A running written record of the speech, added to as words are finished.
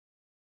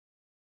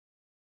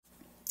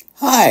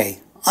Hi,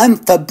 I'm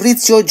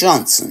Fabrizio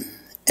Johnson,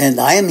 and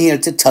I am here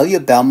to tell you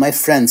about my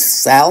friend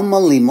Sal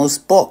Malimo's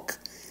book,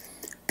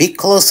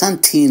 Piccolo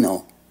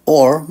Santino,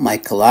 or My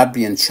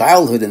Calabrian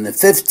Childhood in the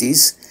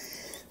 50s,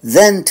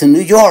 then to New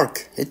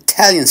York,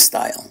 Italian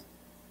style.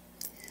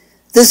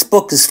 This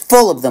book is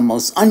full of the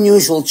most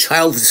unusual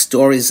childhood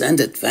stories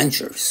and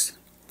adventures.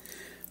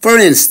 For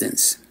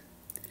instance,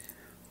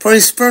 for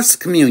his first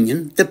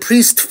communion, the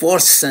priest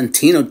forced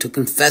Santino to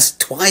confess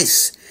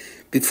twice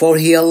before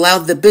he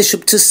allowed the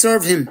bishop to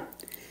serve him.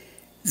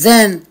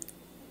 Then,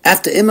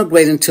 after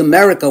immigrating to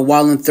America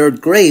while in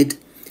 3rd grade,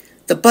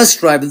 the bus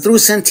driver threw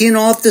Santino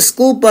off the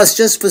school bus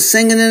just for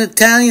singing in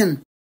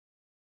Italian.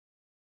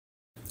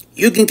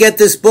 You can get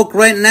this book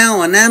right now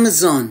on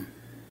Amazon.